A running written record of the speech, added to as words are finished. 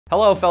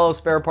Hello fellow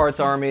Spare Parts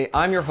Army,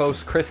 I'm your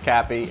host Chris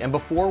Cappy, and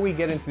before we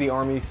get into the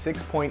Army's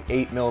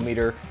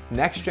 6.8mm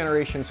next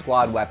generation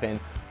squad weapon,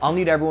 I'll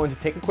need everyone to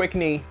take a quick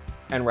knee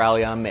and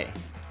rally on me.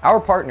 Our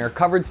partner,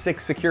 Covered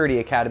 6 Security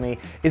Academy,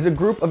 is a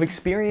group of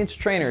experienced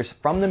trainers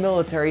from the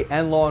military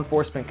and law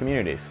enforcement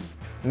communities.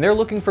 And they're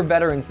looking for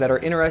veterans that are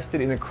interested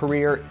in a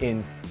career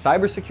in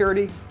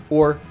cybersecurity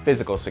or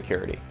physical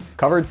security.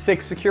 Covered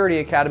 6 Security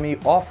Academy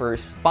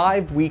offers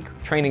 5-week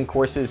training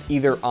courses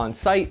either on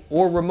site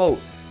or remote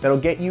that'll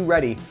get you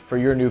ready for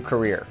your new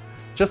career.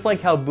 Just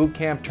like how boot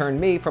camp turned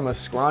me from a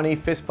scrawny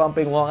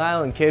fist-bumping Long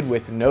Island kid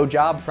with no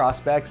job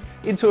prospects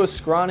into a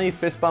scrawny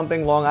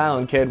fist-bumping Long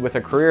Island kid with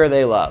a career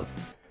they love.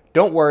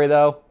 Don't worry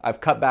though,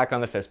 I've cut back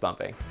on the fist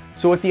bumping.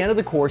 So at the end of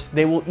the course,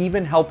 they will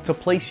even help to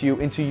place you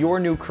into your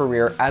new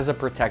career as a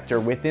protector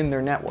within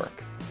their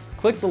network.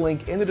 Click the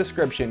link in the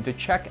description to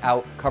check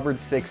out Covered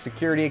 6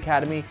 Security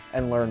Academy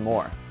and learn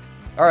more.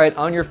 All right,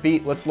 on your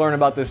feet, let's learn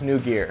about this new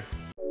gear.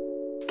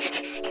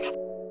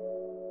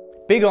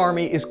 Big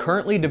Army is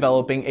currently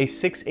developing a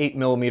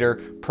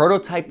 6.8mm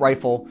prototype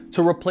rifle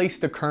to replace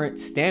the current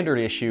standard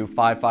issue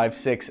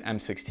 5.56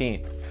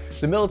 M16.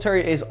 The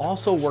military is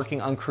also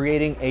working on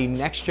creating a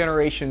next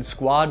generation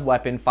squad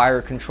weapon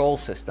fire control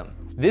system.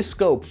 This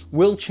scope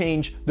will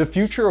change the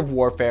future of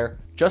warfare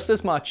just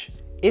as much,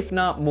 if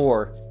not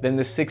more, than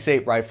the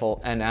 6.8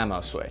 rifle and ammo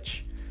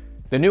switch.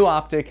 The new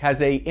optic has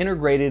an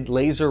integrated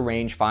laser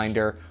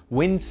rangefinder,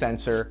 wind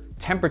sensor,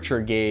 temperature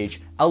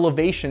gauge,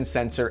 elevation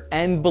sensor,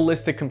 and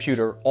ballistic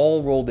computer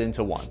all rolled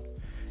into one.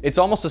 It's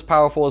almost as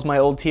powerful as my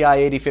old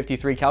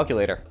TI-8053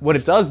 calculator. What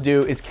it does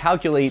do is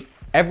calculate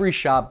every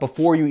shot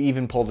before you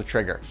even pull the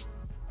trigger.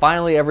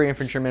 Finally, every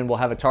infantryman will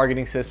have a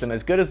targeting system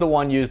as good as the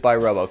one used by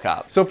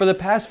RoboCop. So for the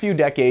past few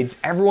decades,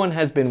 everyone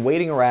has been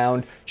waiting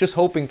around, just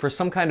hoping for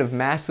some kind of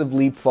massive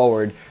leap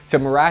forward to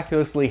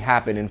miraculously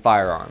happen in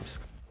firearms.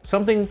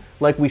 Something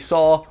like we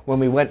saw when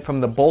we went from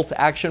the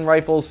bolt-action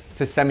rifles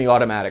to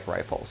semi-automatic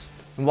rifles.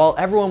 And while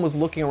everyone was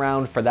looking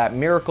around for that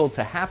miracle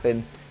to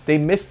happen, they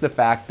missed the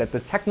fact that the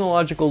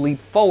technological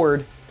leap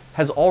forward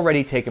has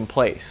already taken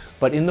place,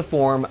 but in the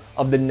form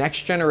of the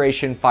next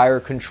generation fire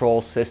control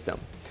system.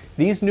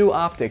 These new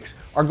optics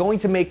are going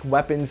to make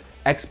weapons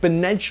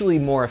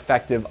exponentially more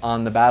effective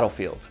on the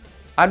battlefield.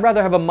 I'd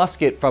rather have a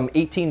musket from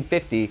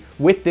 1850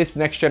 with this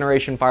next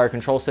generation fire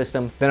control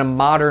system than a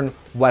modern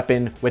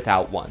weapon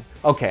without one.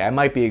 Okay, I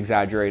might be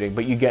exaggerating,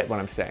 but you get what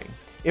I'm saying.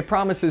 It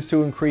promises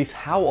to increase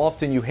how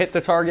often you hit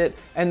the target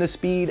and the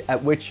speed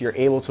at which you're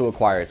able to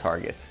acquire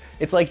targets.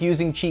 It's like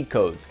using cheat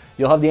codes.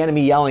 You'll have the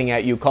enemy yelling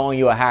at you, calling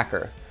you a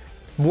hacker.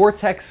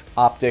 Vortex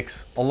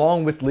Optics,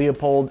 along with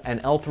Leopold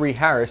and L3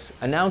 Harris,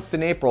 announced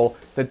in April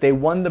that they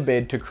won the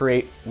bid to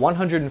create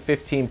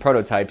 115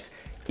 prototypes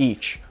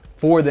each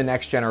for the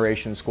next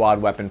generation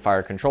squad weapon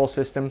fire control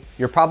system.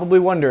 You're probably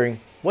wondering,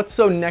 what's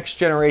so next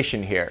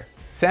generation here?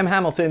 Sam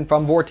Hamilton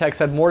from Vortex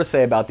had more to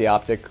say about the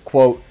optic,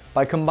 quote,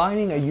 "By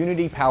combining a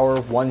unity power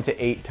 1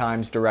 to 8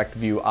 times direct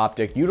view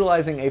optic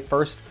utilizing a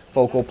first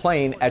focal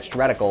plane etched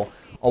reticle,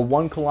 a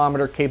 1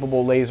 kilometer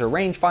capable laser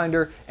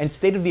rangefinder, and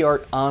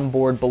state-of-the-art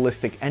onboard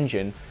ballistic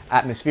engine,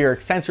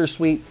 atmospheric sensor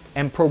suite,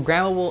 and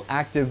programmable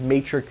active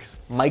matrix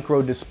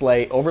micro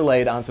display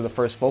overlaid onto the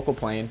first focal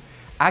plane,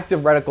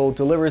 active reticle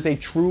delivers a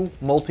true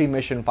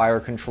multi-mission fire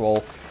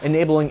control,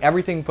 enabling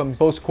everything from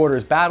close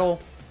quarters battle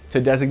to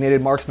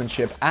designated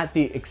marksmanship at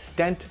the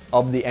extent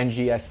of the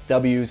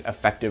NGSW's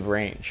effective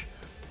range."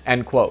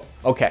 End quote.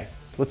 Okay,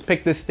 let's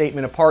pick this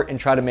statement apart and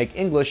try to make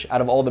English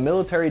out of all the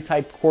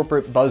military-type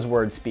corporate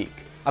buzzword speak.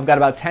 I've got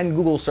about 10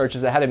 Google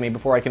searches ahead of me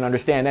before I can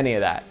understand any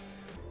of that.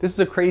 This is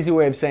a crazy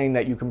way of saying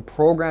that you can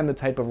program the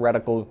type of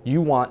reticle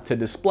you want to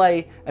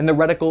display, and the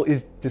reticle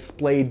is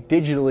displayed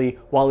digitally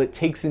while it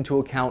takes into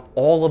account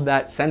all of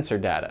that sensor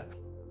data.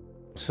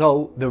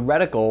 So the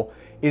reticle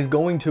is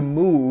going to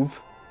move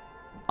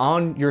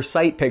on your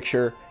sight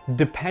picture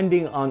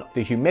depending on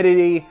the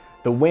humidity,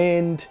 the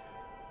wind,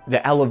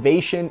 the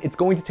elevation. It's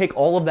going to take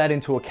all of that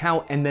into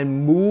account and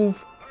then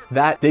move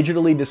that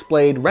digitally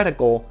displayed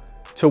reticle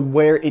to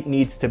where it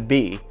needs to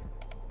be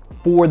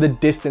for the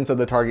distance of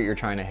the target you're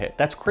trying to hit.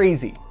 That's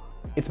crazy.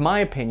 It's my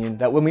opinion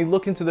that when we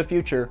look into the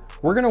future,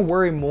 we're gonna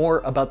worry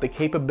more about the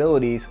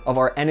capabilities of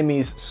our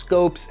enemy's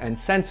scopes and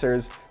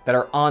sensors that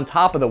are on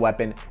top of the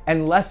weapon,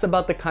 and less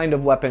about the kind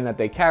of weapon that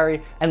they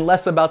carry, and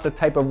less about the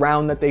type of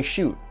round that they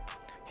shoot.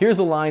 Here's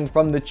a line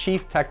from the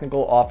Chief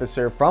Technical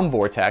Officer from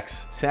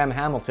Vortex, Sam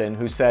Hamilton,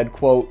 who said,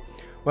 quote,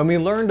 "When we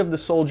learned of the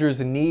soldiers'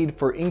 need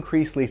for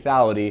increased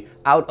lethality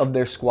out of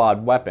their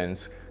squad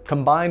weapons,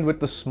 combined with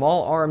the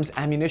small arms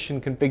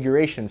ammunition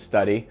configuration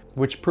study,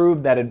 which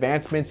proved that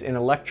advancements in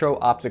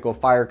electro-optical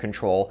fire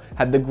control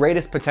had the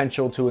greatest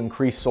potential to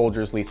increase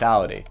soldiers'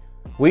 lethality,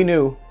 we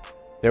knew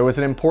there was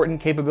an important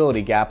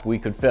capability gap we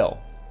could fill."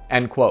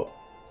 End quote.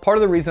 Part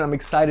of the reason I'm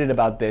excited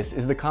about this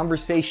is the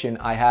conversation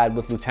I had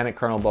with Lieutenant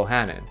Colonel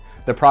Bohannon,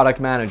 the product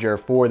manager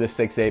for the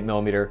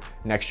 6.8mm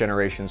Next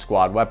Generation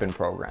Squad Weapon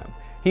Program.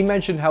 He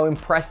mentioned how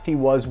impressed he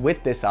was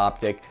with this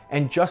optic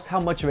and just how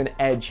much of an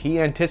edge he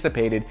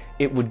anticipated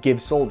it would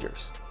give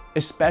soldiers.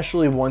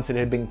 especially once it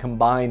had been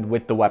combined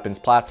with the weapon's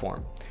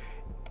platform.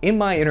 In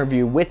my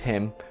interview with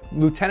him,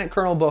 Lieutenant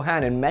Colonel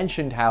Bohannon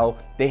mentioned how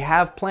they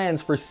have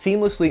plans for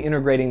seamlessly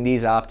integrating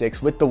these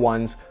optics with the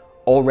ones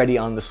already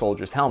on the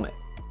soldier's helmet.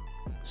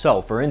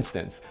 So, for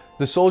instance,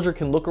 the soldier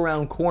can look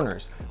around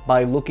corners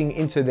by looking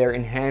into their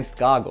enhanced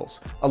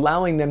goggles,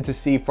 allowing them to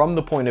see from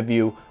the point of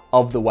view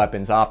of the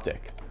weapon's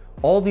optic.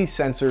 All these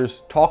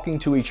sensors talking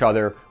to each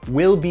other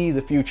will be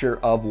the future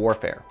of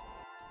warfare.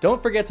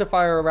 Don't forget to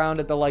fire around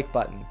at the like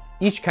button.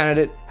 Each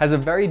candidate has a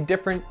very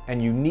different and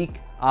unique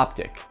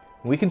optic.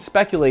 We can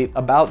speculate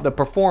about the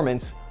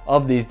performance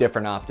of these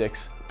different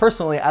optics.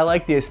 Personally, I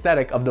like the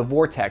aesthetic of the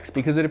Vortex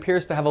because it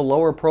appears to have a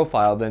lower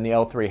profile than the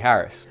L3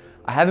 Harris.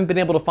 I haven't been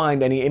able to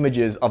find any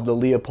images of the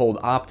Leupold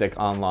optic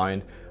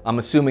online. I'm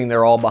assuming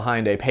they're all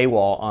behind a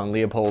paywall on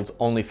Leupold's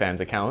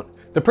OnlyFans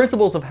account. The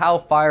principles of how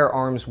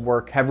firearms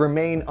work have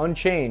remained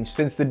unchanged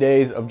since the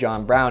days of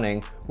John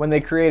Browning, when they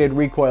created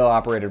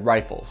recoil-operated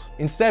rifles.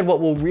 Instead,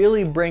 what will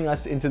really bring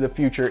us into the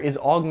future is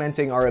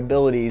augmenting our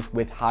abilities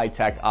with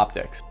high-tech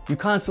optics. You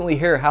constantly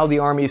hear how the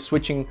Army is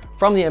switching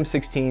from the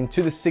M16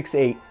 to the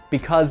 6.8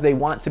 because they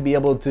want to be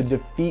able to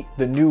defeat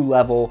the new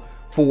level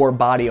for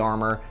body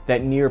armor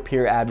that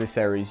near-peer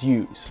adversaries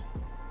use.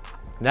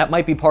 That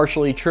might be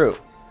partially true,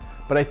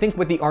 but I think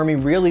what the Army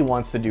really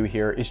wants to do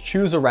here is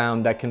choose a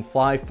round that can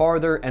fly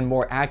farther and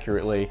more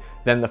accurately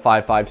than the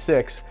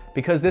 5.56,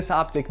 because this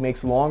optic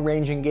makes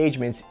long-range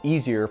engagements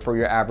easier for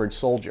your average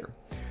soldier.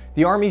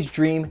 The Army's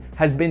dream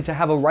has been to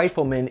have a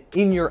rifleman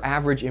in your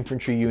average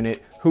infantry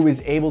unit who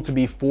is able to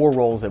be 4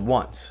 roles at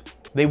once.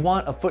 They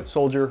want a foot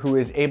soldier who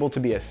is able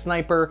to be a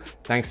sniper,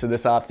 thanks to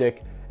this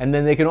optic, and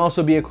then they can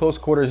also be a close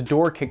quarters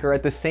door kicker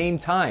at the same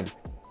time.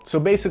 So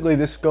basically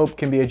this scope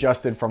can be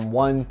adjusted from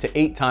 1 to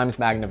 8 times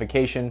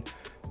magnification,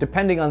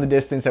 depending on the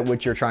distance at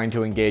which you're trying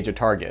to engage a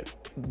target.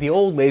 The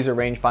old laser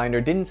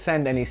rangefinder didn't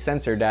send any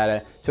sensor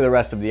data to the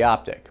rest of the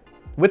optic.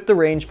 With the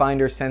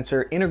rangefinder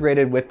sensor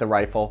integrated with the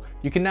rifle,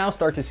 you can now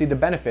start to see the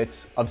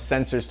benefits of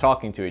sensors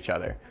talking to each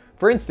other.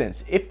 For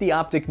instance, if the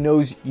optic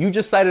knows you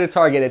just sighted a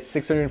target at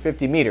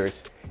 650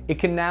 meters, it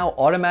can now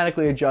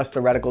automatically adjust the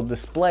reticle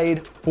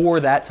displayed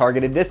for that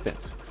targeted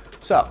distance.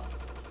 So,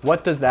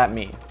 what does that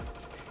mean?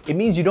 It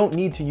means you don't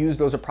need to use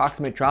those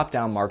approximate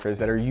drop-down markers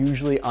that are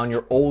usually on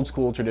your old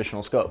school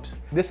traditional scopes.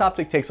 This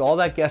optic takes all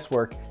that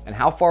guesswork and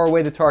how far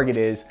away the target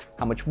is,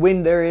 how much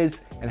wind there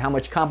is, and how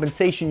much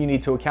compensation you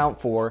need to account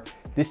for.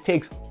 This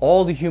takes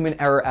all the human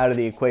error out of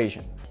the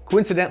equation.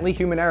 Coincidentally,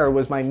 human error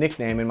was my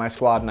nickname in my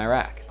squad in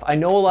Iraq. I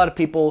know a lot of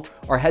people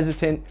are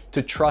hesitant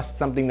to trust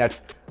something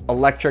that's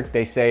electric.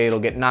 They say it'll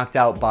get knocked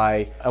out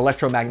by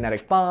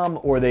electromagnetic bomb,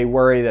 or they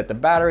worry that the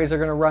batteries are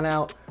gonna run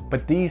out,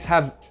 but these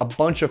have a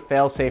bunch of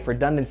fail-safe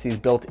redundancies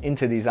built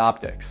into these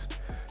optics.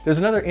 There's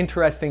another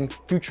interesting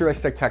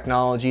futuristic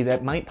technology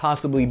that might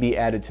possibly be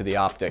added to the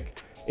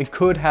optic. It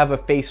could have a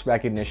face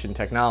recognition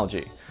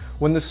technology.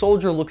 When the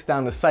soldier looks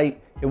down the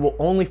sight, it will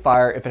only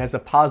fire if it has a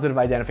positive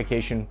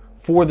identification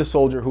for the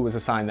soldier who was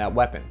assigned that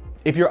weapon.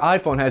 If your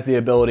iPhone has the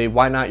ability,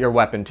 why not your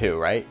weapon too,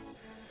 right?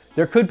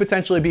 There could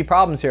potentially be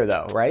problems here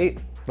though, right?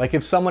 Like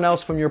if someone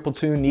else from your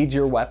platoon needs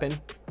your weapon,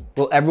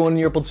 will everyone in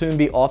your platoon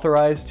be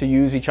authorized to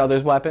use each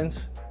other's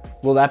weapons?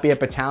 Will that be at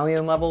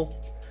battalion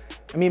level?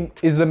 I mean,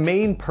 is the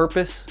main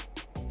purpose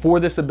for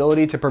this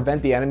ability to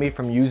prevent the enemy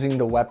from using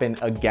the weapon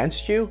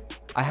against you?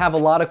 I have a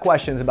lot of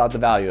questions about the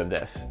value of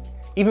this.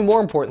 Even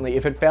more importantly,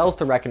 if it fails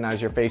to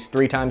recognize your face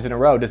 3 times in a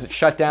row, does it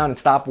shut down and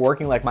stop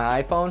working like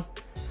my iPhone?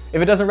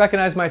 If it doesn't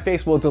recognize my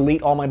face, will it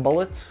delete all my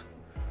bullets?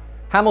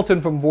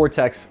 Hamilton from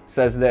Vortex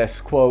says this,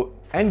 quote,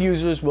 "End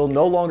users will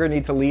no longer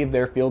need to leave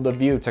their field of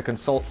view to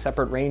consult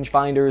separate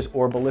rangefinders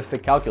or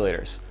ballistic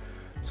calculators,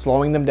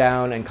 slowing them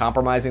down and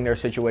compromising their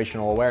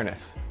situational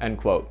awareness," end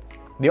quote.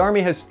 The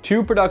Army has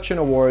 2 production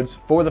awards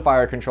for the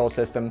fire control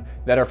system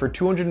that are for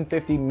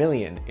 $250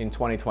 million in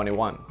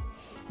 2021.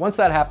 Once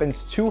that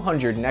happens,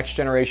 200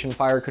 next-generation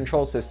fire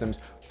control systems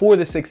for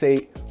the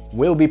 6.8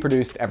 will be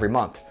produced every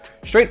month.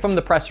 Straight from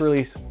the press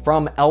release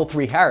from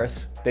L3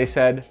 Harris, they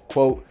said,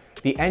 quote,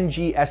 "The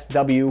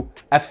NGSW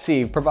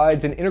FC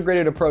provides an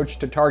integrated approach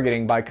to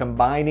targeting by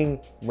combining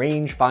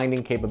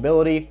range-finding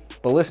capability,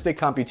 ballistic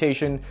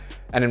computation,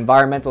 and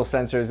environmental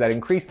sensors that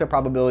increase the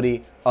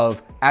probability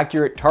of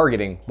accurate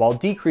targeting while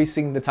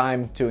decreasing the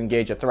time to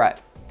engage a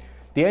threat.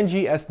 The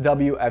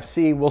NGSW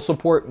FC will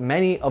support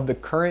many of the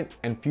current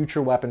and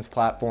future weapons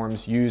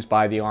platforms used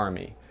by the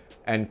Army,"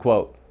 end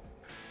quote.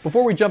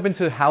 Before we jump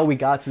into how we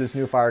got to this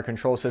new fire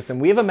control system,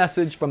 we have a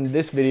message from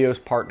this video's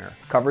partner,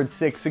 Covered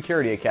 6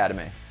 Security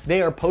Academy.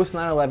 They are post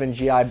 9/11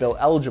 GI Bill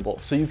eligible,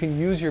 so you can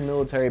use your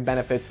military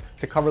benefits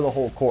to cover the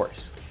whole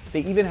course.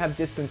 They even have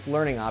distance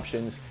learning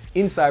options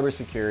in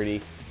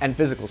cybersecurity and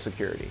physical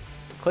security.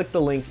 Click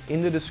the link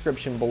in the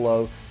description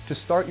below to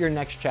start your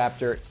next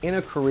chapter in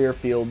a career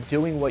field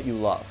doing what you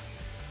love.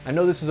 I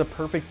know this is a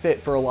perfect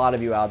fit for a lot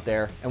of you out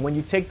there, and when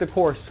you take the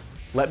course,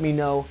 let me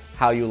know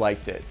how you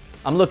liked it.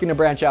 I'm looking to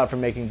branch out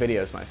from making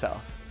videos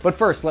myself. But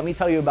first, let me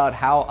tell you about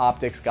how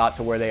optics got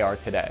to where they are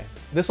today.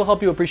 This will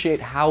help you appreciate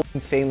how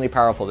insanely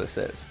powerful this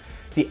is.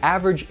 The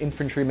average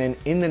infantryman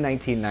in the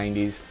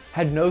 1990s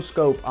had no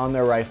scope on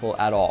their rifle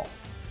at all.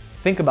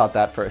 Think about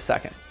that for a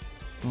second.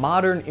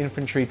 Modern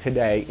infantry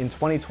today in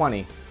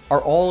 2020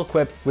 are all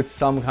equipped with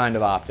some kind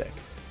of optic.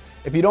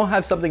 If you don't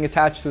have something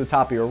attached to the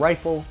top of your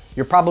rifle,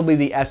 you're probably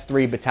the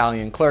S3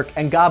 battalion clerk,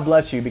 and God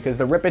bless you because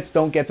the Rippets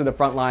don't get to the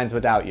front lines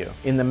without you.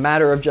 In the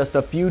matter of just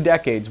a few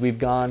decades, we've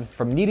gone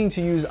from needing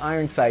to use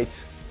iron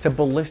sights to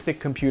ballistic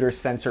computer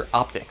sensor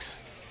optics.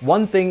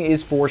 One thing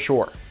is for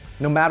sure,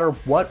 no matter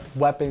what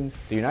weapon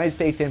the United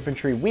States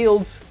infantry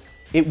wields,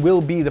 it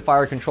will be the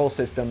fire control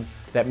system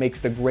that makes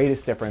the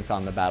greatest difference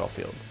on the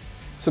battlefield.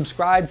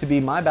 Subscribe to be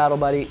my battle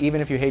buddy,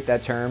 even if you hate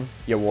that term,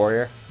 you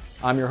warrior.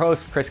 I'm your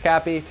host, Chris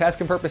Cappy.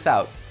 Task and Purpose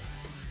out.